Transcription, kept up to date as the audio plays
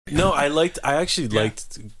No, I actually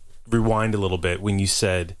liked rewind a little bit when you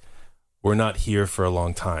said we're not here for a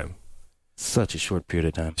long time. Such a short period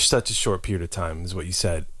of time. Such a short period of time is what you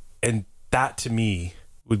said. And that to me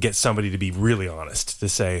would get somebody to be really honest, to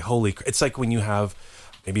say, holy, it's like when you have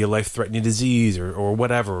maybe a life-threatening disease or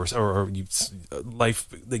whatever, or you, life,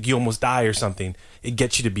 like you almost die or something. It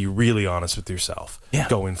gets you to be really honest with yourself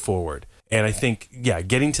going forward. And I think,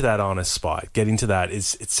 getting to that honest spot, getting to that it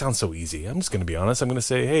sounds so easy. I'm just going to be honest. I'm going to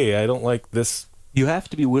say, hey, I don't like this. You have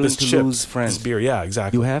to be willing to lose friends. This beer, yeah,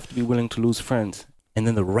 exactly. You have to be willing to lose friends. And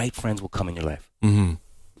then the right friends will come in your life. Mm-hmm.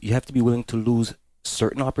 You have to be willing to lose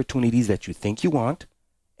certain opportunities that you think you want,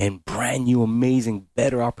 and brand new, amazing,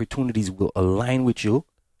 better opportunities will align with you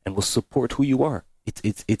and will support who you are.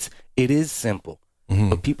 It is simple,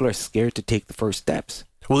 but people are scared to take the first steps.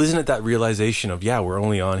 Well, isn't it that realization of, we're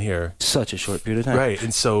only on here such a short period of time, right?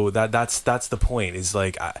 And so that's the point. Is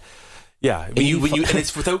like, and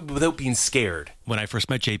it's without being scared. When I first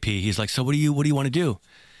met JP, he's like, "So what do you want to do?"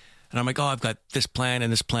 And I'm like, "Oh, I've got this plan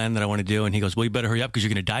and this plan that I want to do." And he goes, "Well, you better hurry up because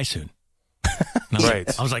you're going to die soon."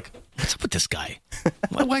 Right. I was like, "What's up with this guy?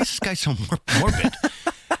 Why is this guy so morbid?"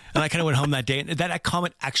 And I kind of went home that day, and that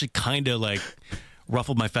comment actually kind of like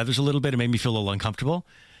ruffled my feathers a little bit and made me feel a little uncomfortable.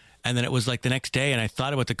 And then it was like the next day, and I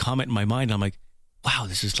thought about the comment in my mind. And I'm like, "Wow,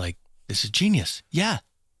 this is genius. Yeah,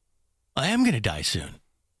 I am going to die soon."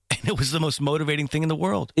 And it was the most motivating thing in the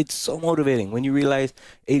world. It's so motivating when you realize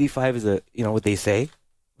 85 is what they say.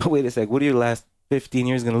 Wait a sec, what are your last 15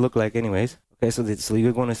 years going to look like anyways? Okay, so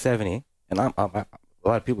you're going to 70, and I'm a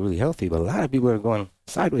lot of people are really healthy, but a lot of people are going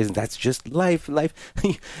sideways, and that's just life.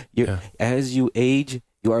 As you age,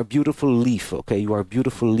 you are a beautiful leaf, okay? You are a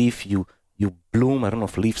beautiful leaf. You bloom. I don't know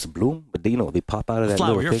if leaves bloom, but they pop out of that flower.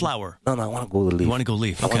 little You're thing. A flower. No, I want to go to the leaf. You want to go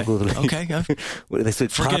leaf? Okay. I want to go to the leaf. Okay. Yeah. They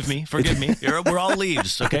said Forgive me. We're all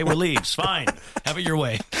leaves. Okay, we're leaves. Fine. Have it your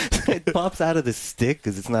way. It pops out of the stick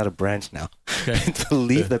because it's not a branch now. Okay. It's a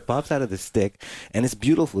leaf that pops out of the stick, and it's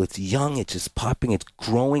beautiful. It's young. It's just popping. It's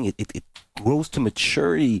growing. It grows to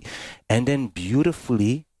maturity, and then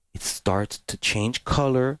beautifully it starts to change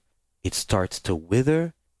color. It starts to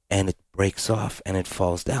wither, and it breaks off, and it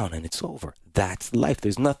falls down, and it's over. That's life.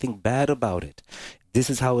 There's nothing bad about it. This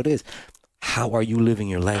is how it is. How are you living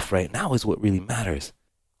your life right now is what really matters.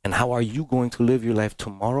 And how are you going to live your life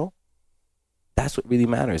tomorrow? That's what really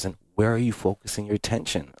matters. And where are you focusing your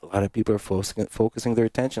attention? A lot of people are focusing their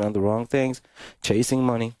attention on the wrong things, chasing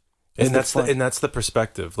money. And that's the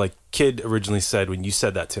perspective. Like Kid originally said, when you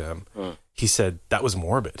said that to him, he said, that was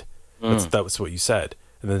morbid. That was what you said.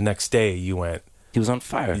 And then the next day you went, he was on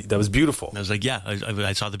fire. That was beautiful. I was like,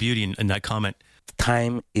 I saw the beauty in that comment.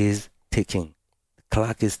 Time is ticking. The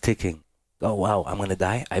clock is ticking. Oh, wow, I'm going to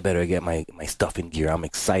die. I better get my stuff in gear. I'm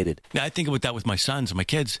excited. Yeah, I think about that with my sons and my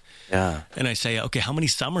kids. Yeah. And I say, okay, how many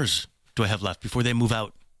summers do I have left before they move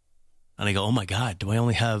out? And I go, oh my God, do I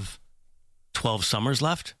only have 12 summers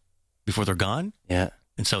left before they're gone? Yeah.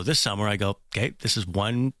 And so this summer I go, okay, this is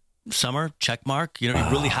one summer, check mark. You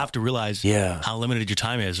really have to realize how limited your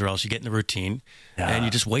time is, or else you get in the routine and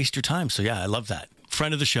you just waste your time. So I love that.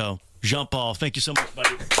 Friend of the show, Jean-Paul, thank you so much,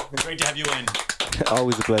 buddy. Great to have you in.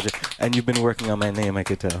 Always a pleasure. And you've been working on my name, I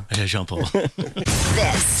could tell. Okay, Jean-Paul.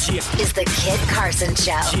 This is the Kid Carson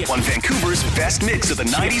Show. On Vancouver's best mix of the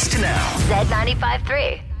 90s to now.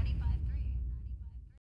 Z95.3.